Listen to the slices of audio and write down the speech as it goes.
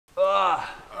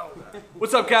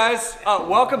What's up, guys?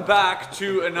 Welcome back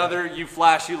to another You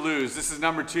Flash, You Lose. This is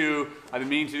number 2. I've been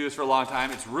meaning to do this for a long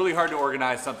time. It's really hard to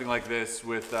organize something like this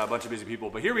with a bunch of busy people,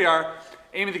 but here we are.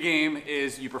 Aim of the game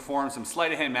is you perform some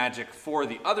sleight of hand magic for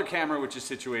the other camera, which is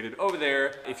situated over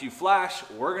there. If you flash,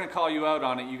 we're gonna call you out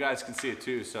on it. You guys can see it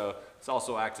too, so this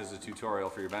also acts as a tutorial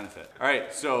for your benefit. All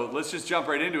right, so let's just jump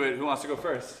right into it. Who wants to go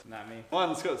first? Not me. Come on,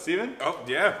 let's go. Steven? Oh,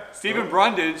 yeah. Steven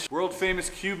Brundage, world famous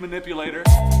cube manipulator.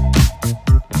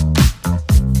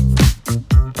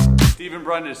 Steven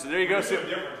Brundage. So there you go.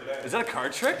 Is that a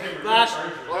card trick? Flash.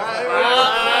 Flash.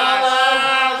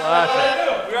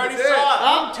 We already saw it.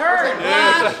 Don't turn.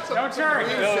 Don't turn.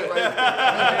 No,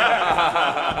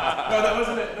 that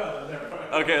wasn't it. No, never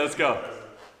mind. Okay, let's go.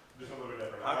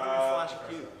 How can you flash a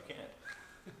cube? You can't.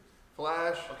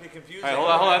 Flash. Okay, confusing. All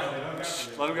right, hold on. Shh,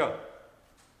 let him go.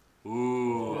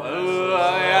 Ooh.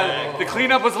 Yeah. The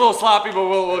cleanup was a little sloppy, but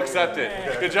we'll accept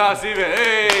it. Good job, Steven.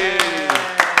 Hey.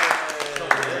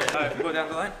 Go down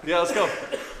the line. Yeah, let's go.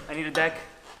 I need a deck.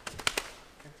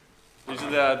 These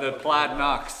are the plaid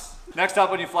knocks. Next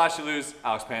up, when you flash, you lose.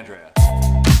 Alex Pandrea.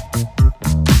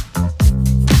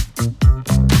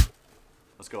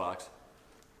 Let's go, Alex.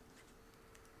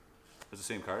 That's the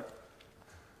same card.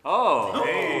 Oh,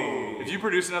 hey. If you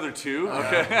produce another 2,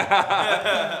 okay. What's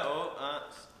that? All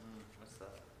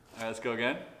right, let's go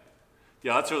again.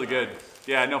 Yeah, that's really good.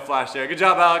 Yeah, no flash there. Good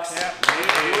job, Alex. Yeah.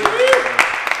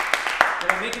 Did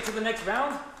I make it to the next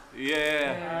round?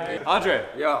 Yeah. Andre.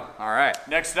 Yeah. All right.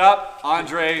 Next up,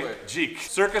 Andre Jeek.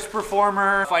 Circus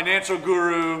performer, financial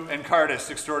guru, and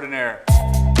cardist extraordinaire. Alright,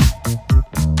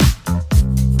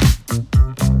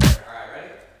 ready?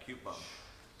 Cube bump.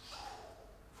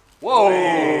 Whoa!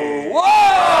 Whoa!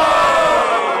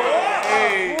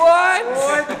 Hey. What?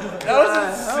 That was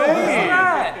insane.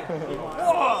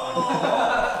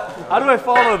 Whoa. How do I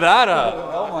follow that up?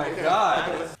 Oh my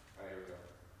god.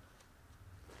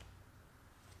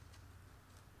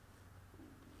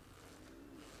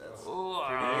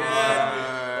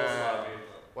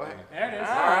 There it is. All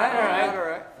right.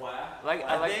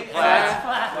 I like the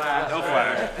flash. No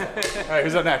flash. All right,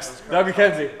 who's up next? Doug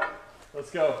McKenzie. Let's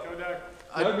go. Go, Doug.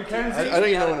 Doug McKenzie. I don't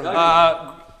even know what I'm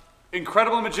doing.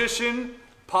 Incredible magician,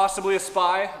 possibly a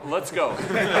spy. Let's go. Go.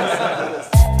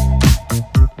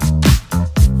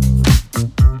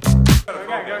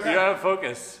 You gotta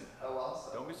focus.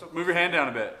 Don't be so Move your hand down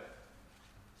a bit.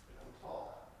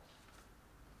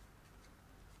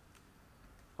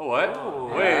 Oh, what?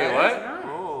 Wait, what?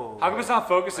 How come it's not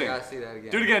focusing? I gotta see that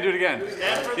again. Do it again, do it again.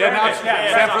 Stand further Yeah, now back.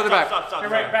 stand further back. Stop. Here,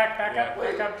 right,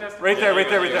 back up, just. Right there. You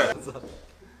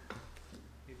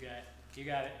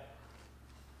got it.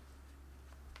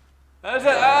 That was a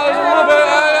little bit,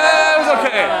 that was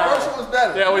okay. First one was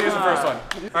better. Yeah, we'll use the first one.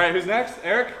 All right, who's next?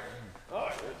 Eric? All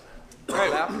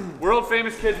right, world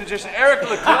famous kids magician, Eric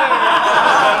Leclerc.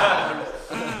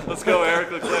 Let's go, Eric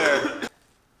Leclerc.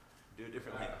 Do it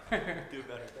differently. Do it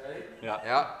better. Ready? Yeah.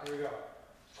 Yeah. Here we go.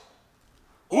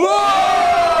 Whoa!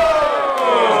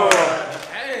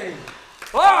 Hey.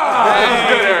 Wow! That was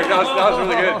good, Eric. That was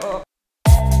really good.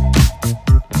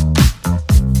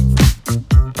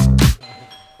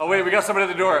 Oh wait, we got somebody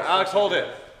at the door. Alex, hold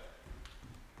it.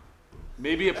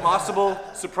 Maybe a possible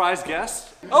surprise guest?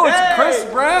 Oh, it's Chris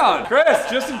Brown. Chris,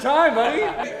 just in time, buddy.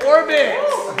 Orbit.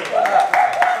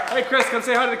 Hey, Chris, come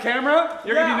say hi to the camera.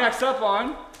 You're gonna be next up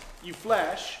on You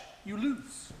Flash, You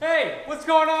Lose. Hey, what's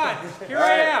going on? Here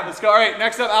I am. Let's go. All right,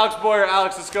 next up, Alex Boyer.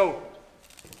 Alex, let's go.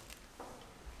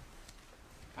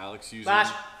 Alex using.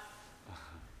 Flash.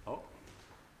 Oh.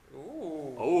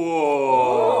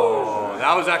 Oh.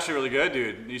 That was actually really good,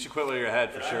 dude. You should quit while you're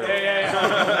ahead for sure. Yeah.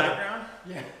 Background?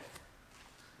 Yeah.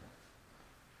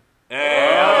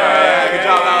 Hey, okay. Good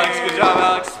job, Alex. Good job,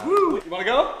 Alex. Woo. You want to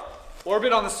go?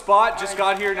 Orbit on the spot. Just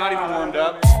got here, not even warmed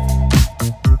up.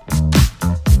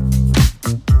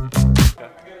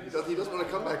 He doesn't want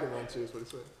to come back in round 2, is what he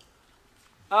said.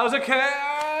 That was okay.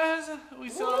 We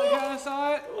kind of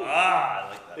saw it. Ah, I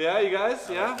like that. Yeah, you guys?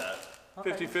 I Yeah? like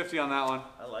that. 50-50 on that one.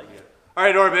 I like it. All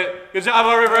right, Orbit. Good job,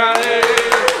 Orbit. Hey.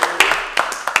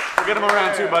 We'll get him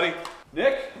around too, buddy.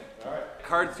 Nick? All right.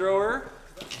 Card thrower.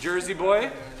 Jersey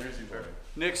boy. Jersey boy.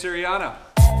 Nick Siriano.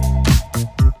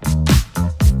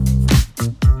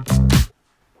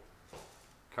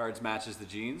 Cards matches the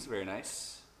jeans. Very nice.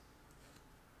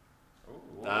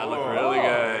 That looked really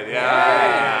good.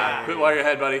 Yeah. Quit while you're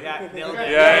ahead, buddy. Yeah, nailed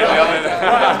it. Yeah, you nailed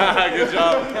it. Good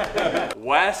job.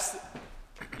 Wes,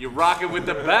 you're rocking with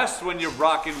the best when you're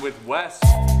rocking with Wes.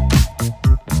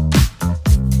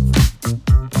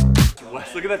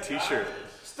 Wes, look at that t-shirt.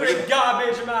 Straight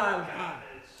garbage, man.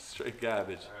 Straight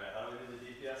garbage. Alright, how do we do the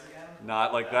DPS again?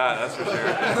 Not like that, that's for sure.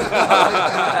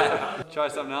 Try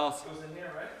something else. Goes in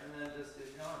here, right? And then just is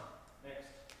gone. Next.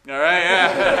 All right,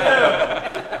 yeah.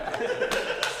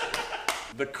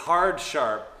 The card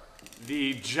sharp,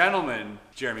 the gentleman,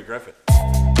 Jeremy Griffith.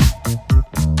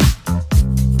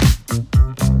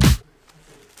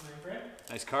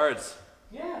 Nice cards.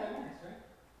 Yeah, they're nice, right?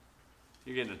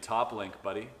 You're getting a top link,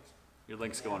 buddy. Your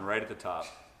link's going right at the top.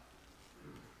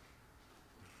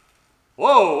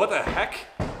 Whoa, what the heck?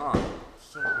 Oh,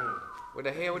 so good. What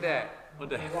the hell was that? What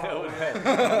the hell was that?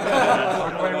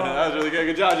 That was really good.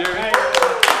 Good job, Jeremy. Hey.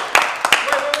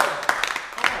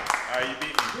 Alright, you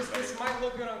beat me. This might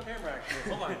look good on camera,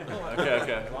 actually. Hold on. Okay,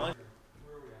 okay. Where are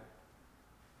we at?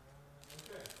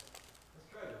 Okay. Let's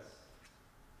try this.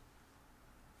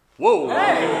 Whoa.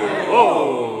 Hey.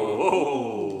 Whoa.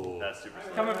 Whoa. That's super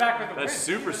slick. Coming back with a That's win.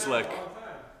 super slick. Yeah.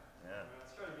 Yeah.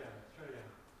 Let's try it again.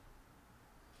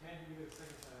 Can you do it a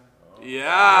second time?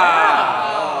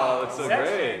 Yeah. Oh, that's so Sex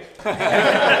great.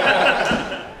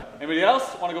 Anybody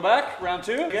else want to go back? Round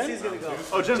two again?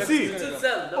 Oh, Gen C.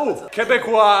 Oh,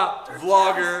 Quebecois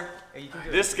vlogger.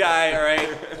 This guy, all right,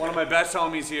 one of my best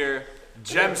homies here,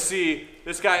 Gem C.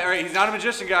 This guy, all right, he's not a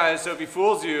magician, guys, so if he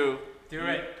fools you, Do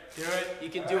it. Do it. You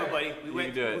can do it, buddy.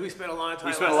 can do it. We spent a lot of time.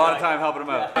 we spent a lot of time helping him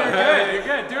out. You're good. You're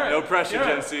good. Do it. No pressure, Do it.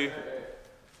 Gen C.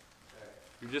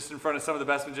 You're just in front of some of the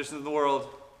best magicians in the world.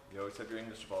 Yo, except your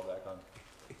English ball back on.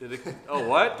 Did it? Oh,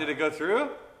 what? Did it go through?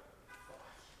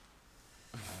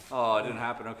 Oh, it didn't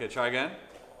happen. Okay, try again.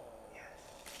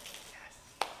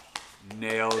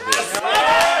 Nailed it.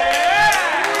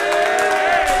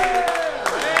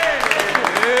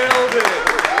 Nailed it.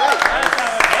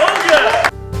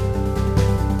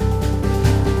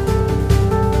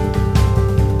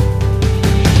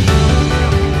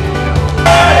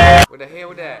 What the hell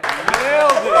was that?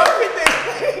 Nailed it.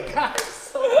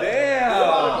 Damn.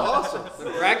 Awesome.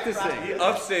 Been practicing.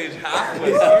 Upstage halfway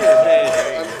through your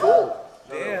day. I'm full.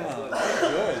 Damn.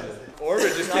 Good.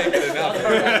 Orbit just can't get enough.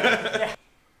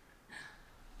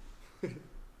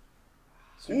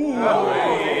 Ooh.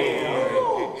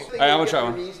 Alright, I'm gonna try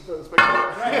one. You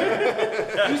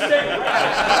stay.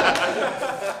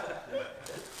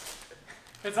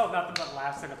 It's all nothing but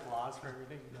laughs and applause for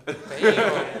everything.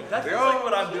 That's like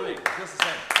what I'm doing. Just the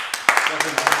same.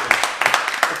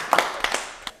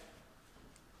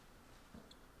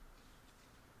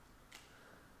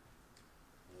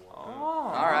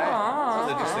 Alright. That was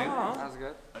interesting. That was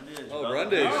good. Oh,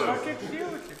 Brundage. Oh, look at you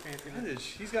with your fancy. Brundage.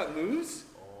 He's got moves.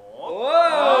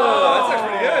 Whoa, that's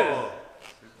actually pretty good.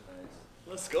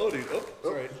 Let's go, dude. Oh,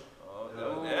 sorry. Oh,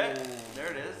 okay. There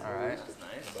it is. Alright. That's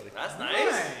nice. That's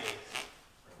nice.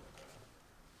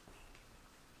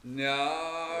 No,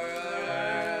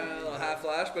 half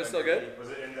flash, but still good. Was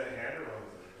it in the hand or was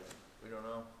We don't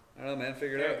know. I don't know, man.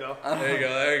 Figure it There out. you go. There you go.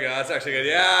 There you go. That's actually good.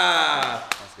 Yeah.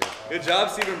 That's good. Good job,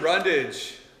 Stephen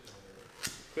Brundage.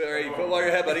 All right, you put while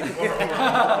your head, buddy. All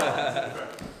right,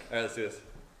 let's do this.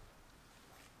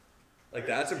 Like,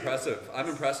 that's impressive. I'm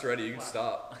impressed already. You can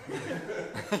stop.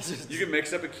 You can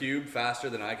mix up a cube faster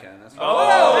than I can. That's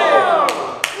Whoa!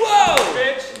 Whoa!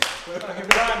 Bitch. Fucking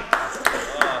run.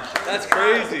 That's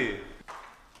crazy.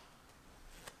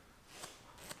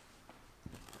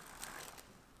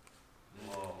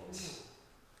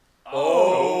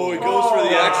 Oh, he goes for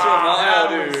the extra mile,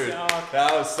 dude.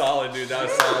 That was solid, dude. That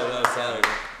was solid. That was solid.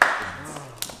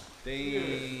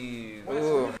 Damn.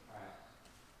 Ooh.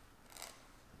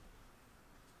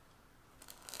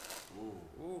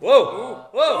 Whoa! Whoa!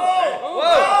 Whoa! Whoa!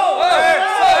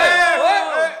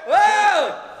 Whoa!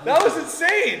 That was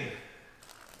insane.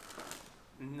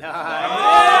 Nice.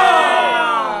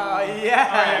 Oh,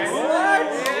 yes. What?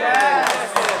 Yes.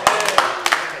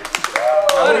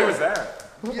 How many was that?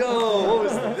 Yo, what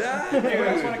was that, You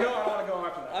guys want dude? to go? I want to go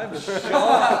after that. I'm shocked.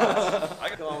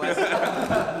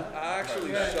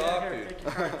 Actually shocked, Here, dude. take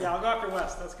your card. Yeah, I'll go after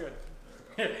West. That's good.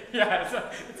 Yeah,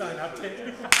 it's on an uptake.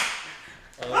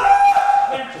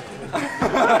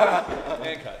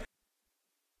 And cut.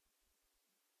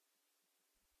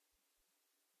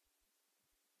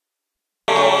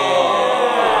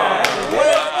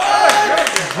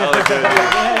 That looked good, dude.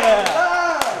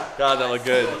 God, that looked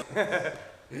good.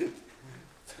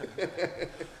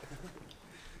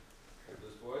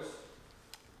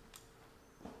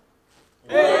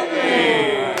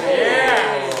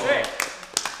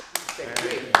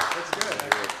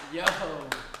 Yo.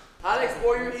 Alex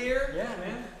Boyer here. Yeah,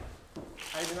 man.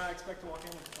 I did not expect to walk in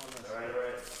with all this.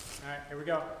 All right, here we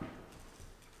go.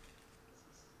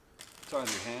 It's on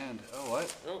your hand. Oh, what?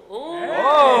 Hey.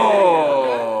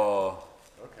 Oh!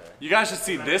 Okay. You guys should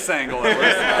see this angle.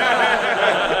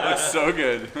 It looks so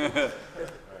good.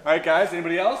 All right, guys.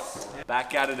 Anybody else?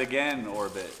 Back at it again,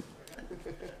 Orbit.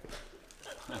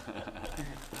 All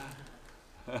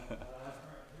right, here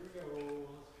we go.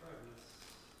 Let's try this.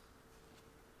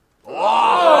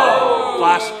 Whoa!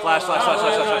 Flash, flash, flash, flash,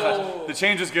 flash, flash, flash. The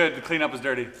change was good. The cleanup was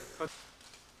dirty.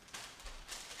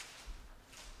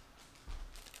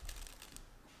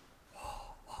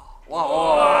 Whoa!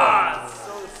 Whoa.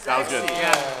 That was good.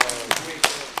 Yeah.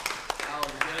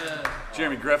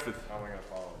 Jeremy Griffith. How am I gonna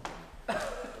follow?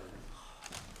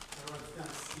 Everyone's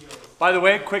gonna steal. By the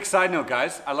way, quick side note,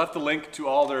 guys. I left the link to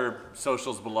all their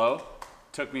socials below.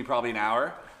 Took me probably an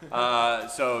hour.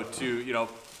 So to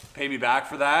pay me back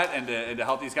for that and to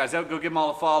help these guys out, go give them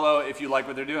all a follow if you like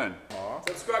what they're doing.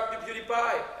 Subscribe to Beauty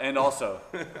Pie. And also,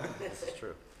 This is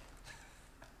true.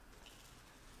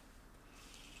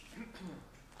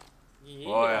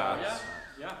 oh yeah,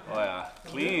 Yeah. oh yeah,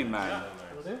 clean man.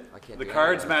 Will do? I can't The do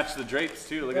cards it. match the drapes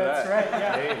too. Look That's at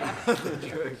that. right,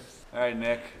 yeah. All right,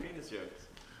 Nick. Penis jokes.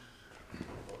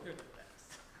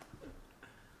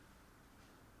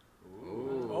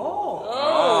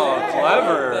 Oh,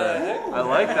 clever. I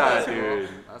like that, dude.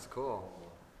 That's cool.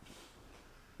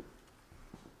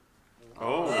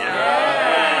 Oh.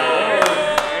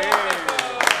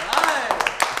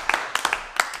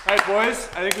 All right, boys.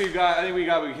 I think we got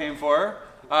what we came for.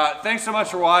 Thanks so much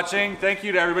for watching. Thank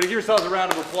you to everybody. Give yourselves a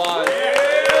round of applause.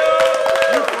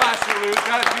 You flashy lose,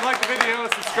 guys. If you like the video,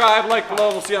 subscribe, like below.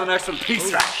 We'll see you on the next one.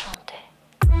 Peace.